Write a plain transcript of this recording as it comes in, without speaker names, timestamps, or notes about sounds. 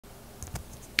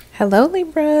Hello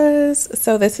Libras,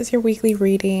 so this is your weekly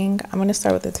reading. I'm going to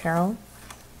start with the tarot.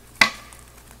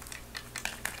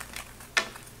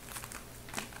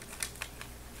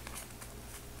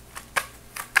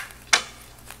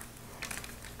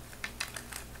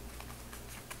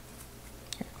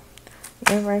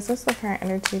 Universe, what's the current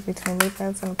energy between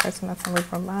Libras and the person that's in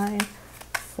Libra mind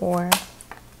for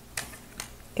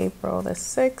April the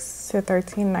 6th to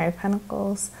 13, Knight of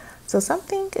Pentacles. So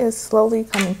something is slowly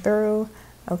coming through.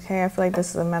 Okay, I feel like this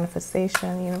is a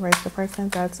manifestation. Universe, the person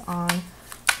that's on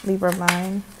Libra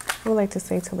mind. I would like to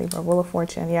say to Libra, Wheel of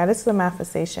Fortune. Yeah, this is a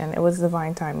manifestation. It was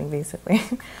divine timing, basically.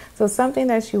 So something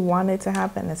that you wanted to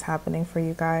happen is happening for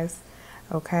you guys.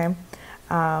 Okay.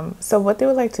 So what they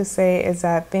would like to say is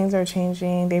that things are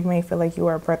changing. They may feel like you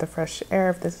are a breath of fresh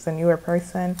air if this is a newer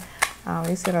person.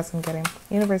 You see what else I'm getting.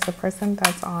 Universe, the person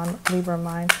that's on Libra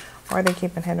mind, or are they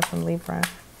keeping hidden from Libra?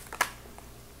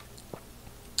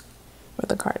 With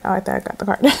the card. Oh, I thought I got the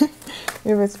card.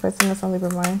 Universe, the person that's on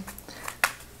Libra mind.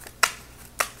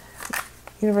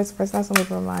 Universe, the person that's on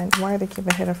Libra mind, why are they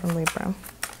keeping hidden from Libra?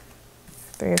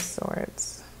 Three of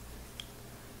Swords.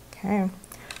 Okay.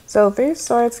 So Three of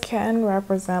Swords can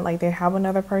represent like they have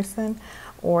another person,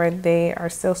 or they are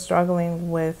still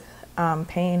struggling with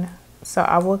pain. So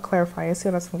I will clarify. You see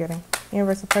what else I'm getting.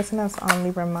 Universe, the person that's on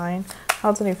Libra mind,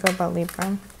 how do they feel about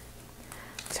Libra?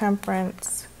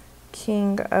 Temperance,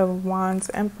 King of Wands,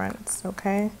 Empress.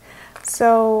 Okay.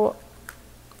 So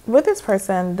with this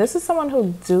person, this is someone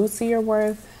who do see your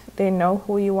worth. They know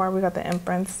who you are. We got the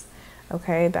Empress.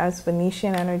 Okay, that's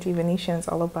Venetian energy. Venetian is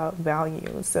all about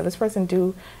values. So this person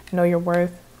do know your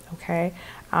worth. Okay,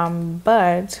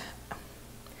 but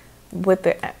with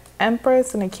the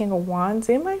Empress and the King of Wands,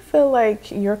 they might feel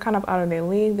like you're kind of out of their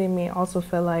league. They may also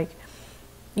feel like,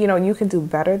 you know, you can do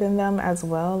better than them as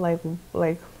well.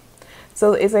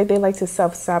 So it's like they like to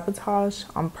self-sabotage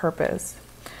on purpose.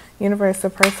 Universe, the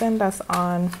person that's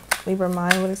on Libra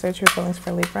mind, what is their true feelings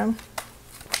for Libra?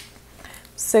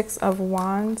 Six of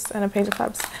Wands and a Page of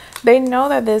Cups. They know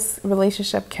that this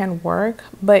relationship can work,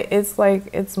 but it's like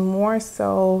it's more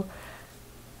so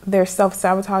their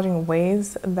self-sabotaging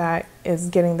ways that is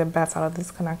getting the best out of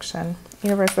this connection.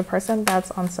 Universe, the person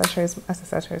that's on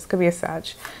Sagittarius, could be a Sag.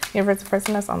 Universe, the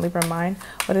person that's on Libra mind,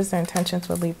 what is their intentions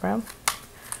with Libra?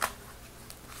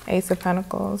 Ace of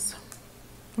Pentacles.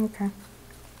 Okay.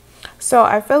 So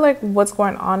I feel like what's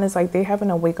going on is like they having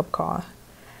a wake-up call.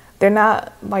 They're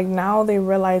not like, now they're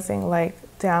realizing like,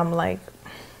 damn, like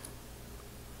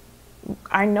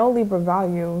I know Libra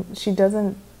value. She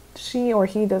or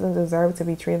he doesn't deserve to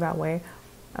be treated that way.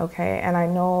 Okay. And I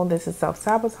know this is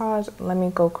self-sabotage. Let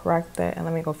me go correct it and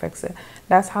let me go fix it.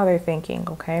 That's how they're thinking.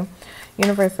 Okay.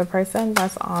 Universe, the person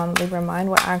that's on Libra mind,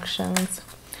 what actions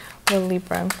will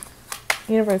Libra?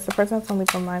 Universe, the person that's on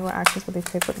Libra mind, what actions will they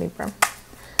take with Libra?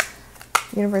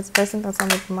 Universe, the person that's on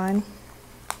Libra mind.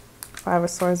 Five of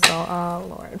Swords though. Oh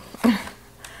Lord.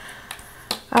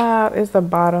 It's the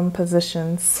bottom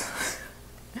positions.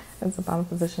 It's the bottom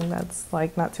position that's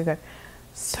like not too good.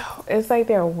 So it's like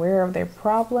they're aware of their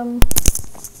problem.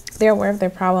 They're aware of their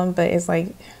problem, but it's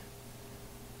like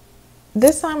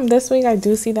this week I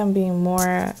do see them being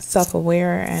more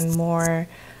self-aware and more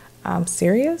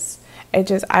serious. I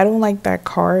don't like that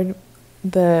card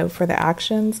for the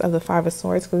actions of the Five of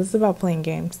Swords, because it's about playing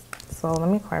games. So let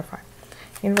me clarify.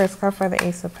 Universe, clarify the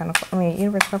Ace of Pentacles.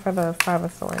 Universe, clarify the Five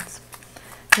of Swords.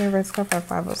 Universe, clarify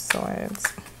Five of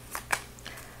Swords.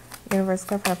 Universe,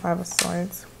 clarify Five of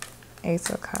Swords. Ace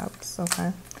of Cups.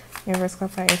 Okay. Universe,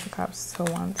 clarify Ace of Cups to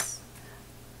once.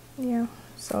 Yeah.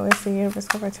 So let's see. Universe,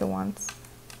 clarify to once.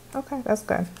 Okay, that's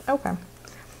good. Okay.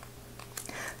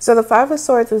 So the Five of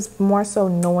Swords is more so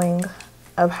knowing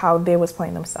of how they was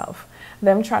playing themselves.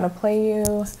 Them trying to play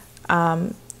you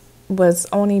was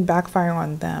only backfiring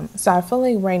on them. So I feel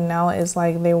like right now is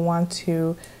like they want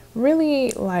to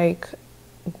really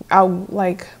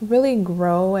really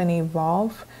grow and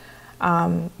evolve,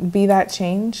 be that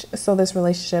change so this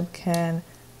relationship can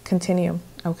continue.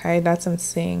 Okay, that's what I'm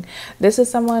seeing. This is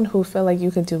someone who feel like you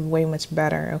could do way much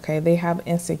better. Okay, they have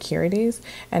insecurities,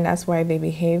 and that's why they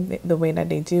behave the way that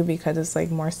they do, because it's like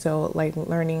more so like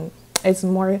learning. It's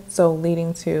more so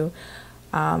leading to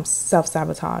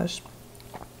self-sabotage.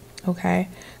 Okay,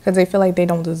 because they feel like they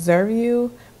don't deserve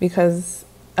you because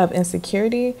of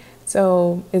insecurity.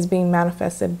 So it's being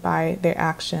manifested by their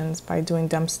actions, by doing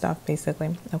dumb stuff,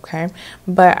 basically. Okay,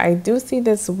 but I do see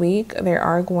this week they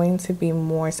are going to be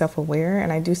more self-aware,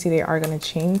 and I do see they are going to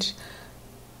change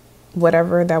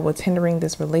whatever that was hindering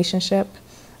this relationship.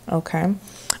 Okay,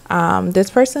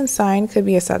 this person's sign could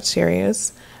be a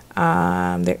Sagittarius.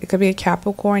 It could be a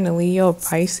Capricorn, a Leo, a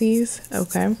Pisces.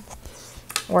 Okay.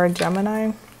 or a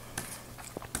Gemini.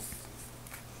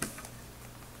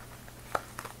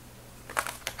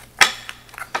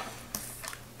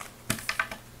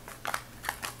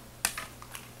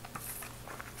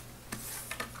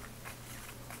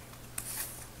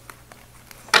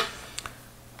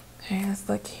 Okay, let's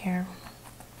look here.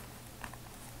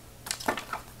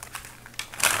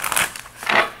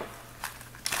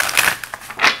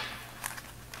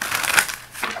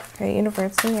 Okay,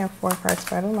 universe, give me a 4 card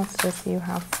spread. What messages do you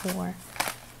have for?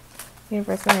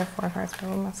 Universe, give me a 4 card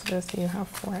spread. What messages do you have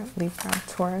for Libra,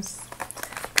 Taurus,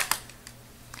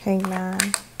 Hangman,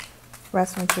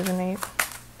 Rest, Rejuvenate,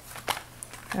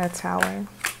 and a Tower.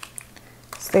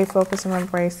 Stay focused and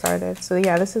remember where you started. So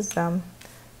yeah, this is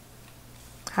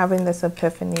having this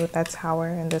epiphany with that Tower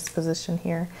in this position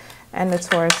here. And the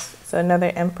Taurus, so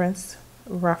another Empress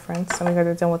reference. Some of you guys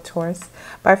are dealing with Taurus.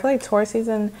 But I feel like Taurus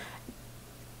season,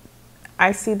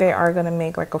 I see they are going to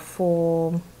make like a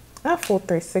full, not full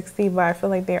 360, but I feel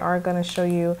like they are going to show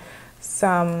you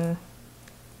some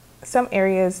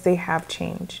areas they have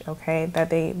changed, okay, that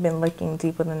they've been looking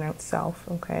deep within themselves,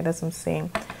 okay, that's what I'm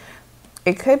saying.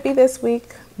 It could be this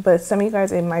week, but some of you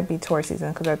guys, it might be Taurus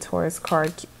season because that Taurus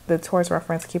card, the Taurus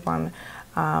reference keep on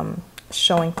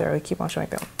showing through, keep on showing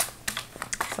through.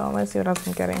 So let's see what else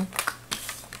I'm getting.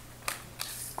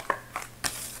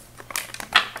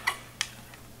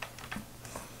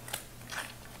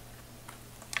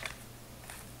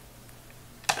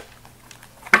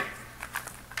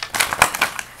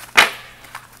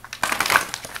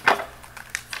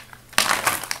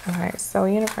 Alright, so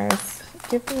universe,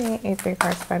 give me a 3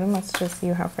 card spread. What messages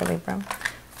you have for Libra?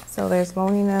 So there's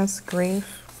loneliness,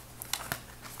 grief.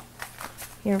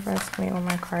 Universe, give me one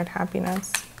more card,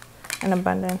 happiness and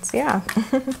abundance. Yeah.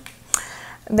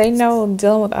 They know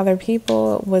dealing with other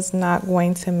people was not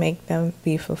going to make them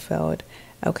be fulfilled.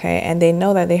 Okay, and they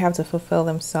know that they have to fulfill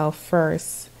themselves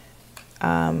first.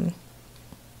 And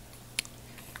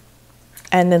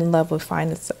then love will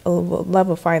find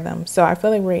them. So I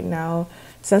feel like right now,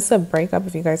 since the breakup,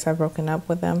 if you guys have broken up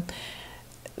with them,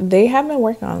 they have been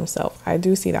working on themselves. I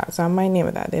do see that. So I might name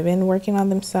it that. They've been working on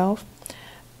themselves.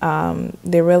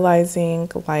 They're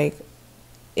realizing like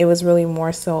it was really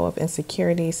more so of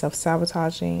insecurity,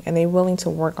 self-sabotaging, and they're willing to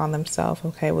work on themselves,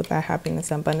 okay, with that happiness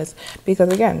and abundance. Because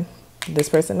again, this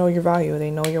person knows your value.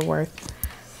 They know your worth.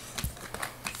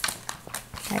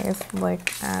 Okay, let's look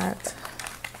at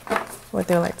what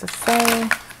they like to say.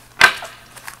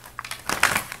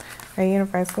 Okay,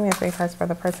 universe, give me a 3 cards for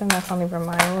the person that's on Libra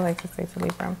mind. I would like to say to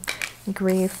Libra.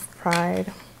 Grief,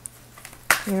 pride.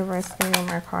 Universe, give me one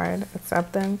more card.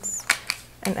 Acceptance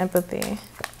and empathy.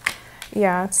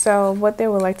 Yeah, so what they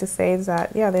would like to say is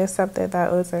that, yeah, they accepted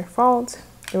that it was their fault.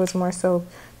 It was more so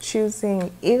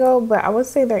choosing ego, but I would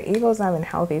say their ego is not even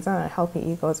healthy. It's not a healthy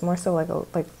ego. It's more so like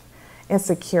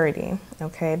insecurity,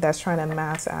 okay, that's trying to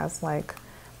mask as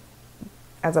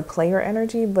a player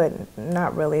energy, but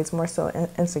not really. It's more so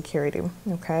insecurity,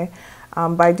 okay?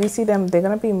 But I do see them, they're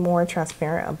going to be more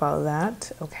transparent about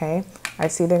that, okay? I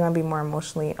see they're going to be more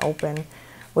emotionally open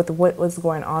with what was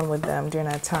going on with them during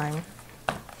that time.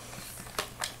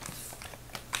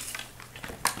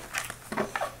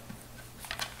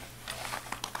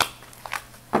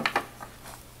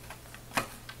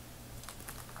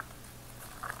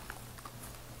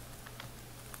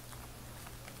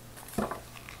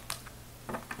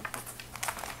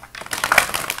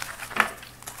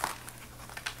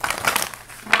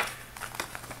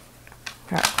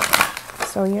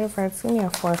 So universe, give me a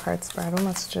 4 card spread. What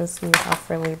messages do you have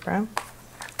for Libra?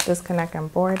 Disconnect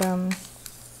and boredom,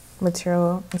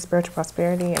 material and spiritual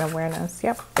prosperity, and awareness.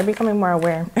 Yep, they're becoming more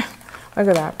aware. Look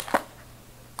at that.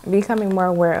 Becoming more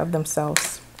aware of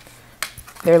themselves,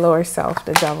 their lower self,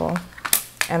 the devil,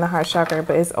 and the heart chakra,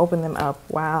 but it's opened them up.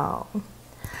 Wow.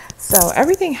 So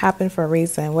everything happened for a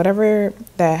reason. Whatever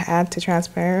that had to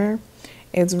transpire,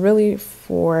 it's really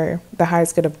for the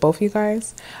highest good of both you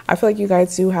guys. I feel like you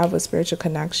guys do have a spiritual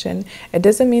connection. It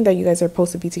doesn't mean that you guys are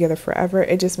supposed to be together forever.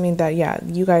 It just means that, yeah,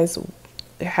 you guys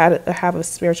have a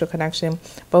spiritual connection,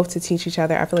 both to teach each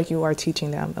other. I feel like you are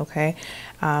teaching them, okay?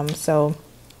 So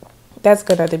that's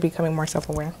good that they're becoming more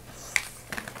self-aware.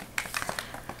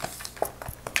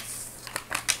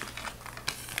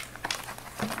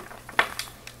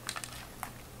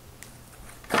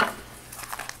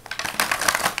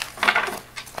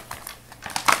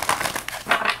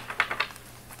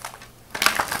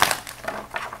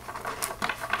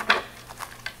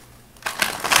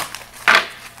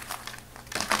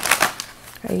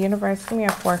 Universe, give me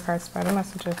a 4 card spread. What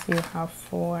messages do you have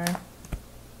for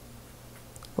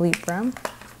Libra?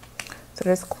 So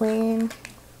there's Queen,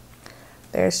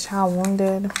 there's Child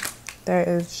Wounded, There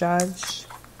is Judge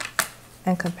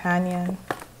and Companion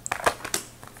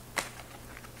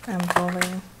and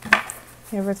Bully.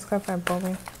 Universe clarifier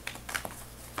Bully.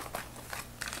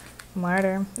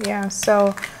 Martyr. Yeah,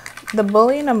 so the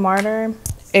Bully and the Martyr,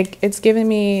 it's giving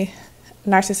me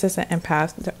narcissist and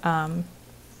empath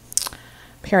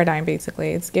paradigm.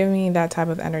 Basically, it's giving me that type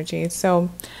of energy. So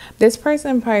this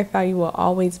person probably thought you will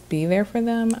always be there for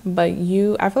them, but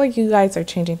I feel like you guys are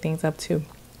changing things up too.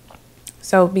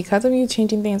 So because of you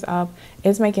changing things up,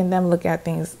 it's making them look at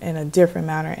things in a different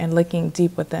manner and looking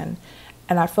deep within.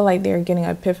 And I feel like they're getting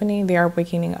an epiphany. They are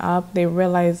waking up. They're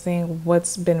realizing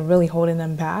what's been really holding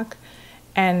them back,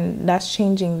 and that's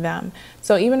changing them.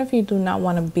 So even if you do not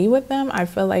want to be with them, I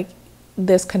feel like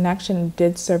this connection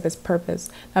did serve its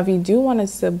purpose. Now, if you do want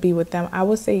to be with them, I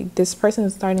would say this person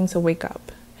is starting to wake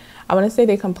up. I wouldn't say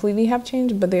they completely have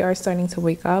changed, but they are starting to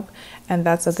wake up, and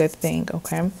that's a good thing,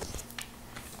 okay?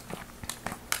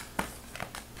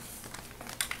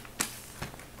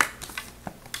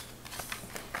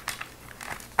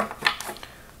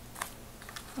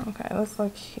 Okay, let's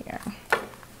look here.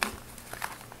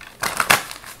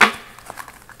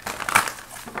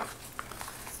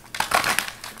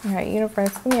 All right,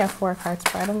 universe, give me a 4-card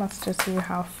spread. I must just see you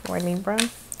have for Libra.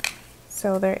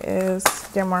 So there is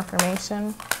more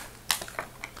information.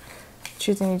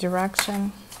 Choosing a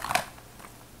direction.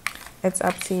 It's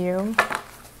up to you.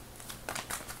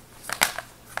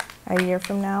 A year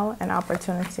from now, an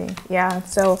opportunity. Yeah,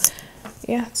 so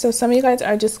some of you guys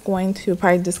are just going to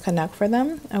probably disconnect for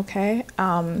them, okay?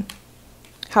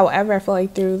 However, I feel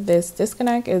like through this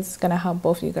disconnect, it's going to help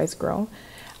both of you guys grow.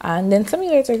 And then some of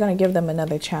you guys are going to give them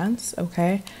another chance,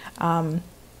 okay?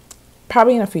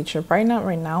 Probably in the future, probably not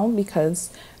right now,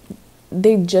 because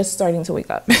they're just starting to wake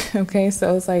up, okay?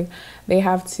 So it's like they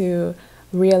have to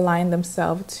realign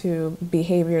themselves to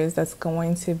behaviors that's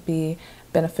going to be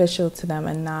beneficial to them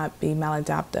and not be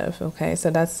maladaptive, okay? So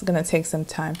that's going to take some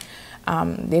time.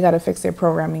 They got to fix their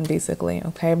programming, basically,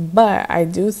 okay? But I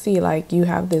do see like you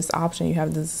have this option, you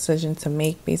have this decision to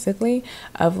make, basically,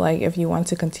 of like if you want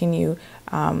to continue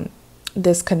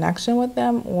this connection with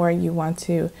them or you want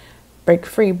to break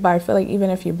free. But I feel like even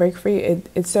if you break free,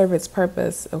 it serves its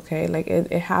purpose, okay? Like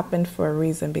it happened for a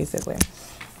reason, basically.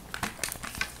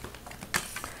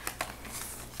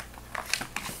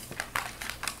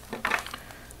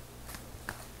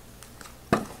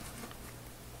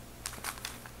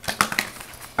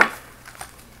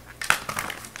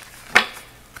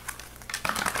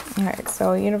 All right,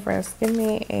 so universe, give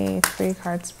me a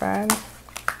 3-card spread.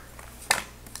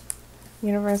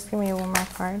 Universe, give me one more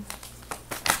card.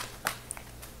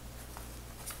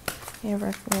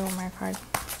 Universe, give me one more card.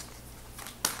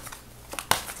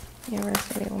 Universe,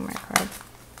 give me one more card.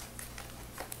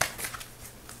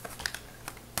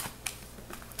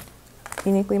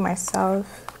 Uniquely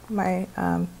myself, my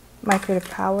creative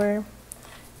power,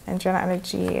 and general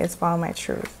energy is follow my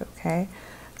truth, okay?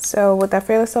 So with that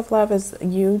fearless self-love is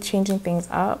you changing things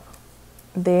up,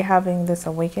 they having this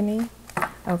awakening,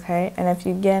 okay? And if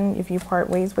you part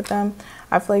ways with them,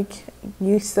 I feel like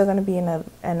you're still going to be in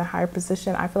a higher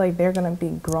position. I feel like they're going to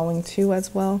be growing too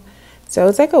as well. So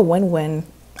it's like a win-win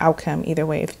outcome either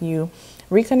way. If you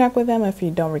reconnect with them, if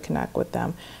you don't reconnect with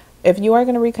them. If you are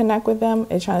going to reconnect with them,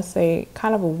 it's trying to say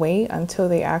kind of a wait until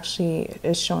they actually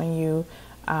is showing you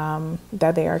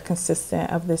that they are consistent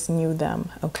of this new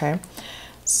them, okay?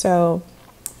 So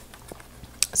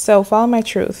follow my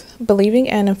truth. Believing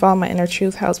in and follow my inner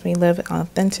truth helps me live an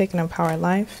authentic and empowered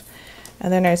life.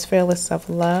 And then there's fearless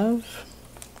self-love.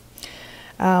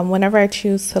 Whenever I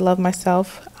choose to love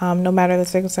myself, no matter the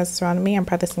circumstances surrounding me, I'm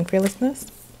practicing fearlessness.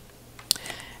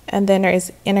 And then there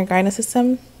is inner guidance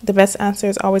system. The best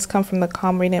answers always come from the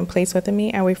calm, radiant place within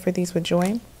me. I wait for these with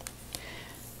joy.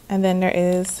 And then there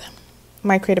is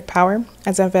my creative power.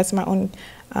 As I invest in my own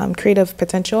creative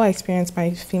potential, I experience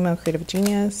my female creative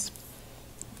genius.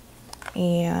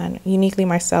 And uniquely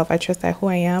myself, I trust that who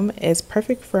I am is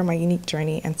perfect for my unique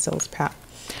journey and soul's path.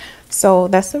 So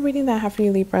that's the reading that I have for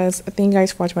you, Libras. Thank you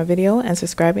guys for watching my video and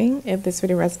subscribing. If this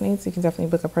video resonates, you can definitely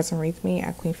book a personal read with me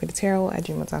at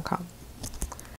queenfredatarot@gmail.com.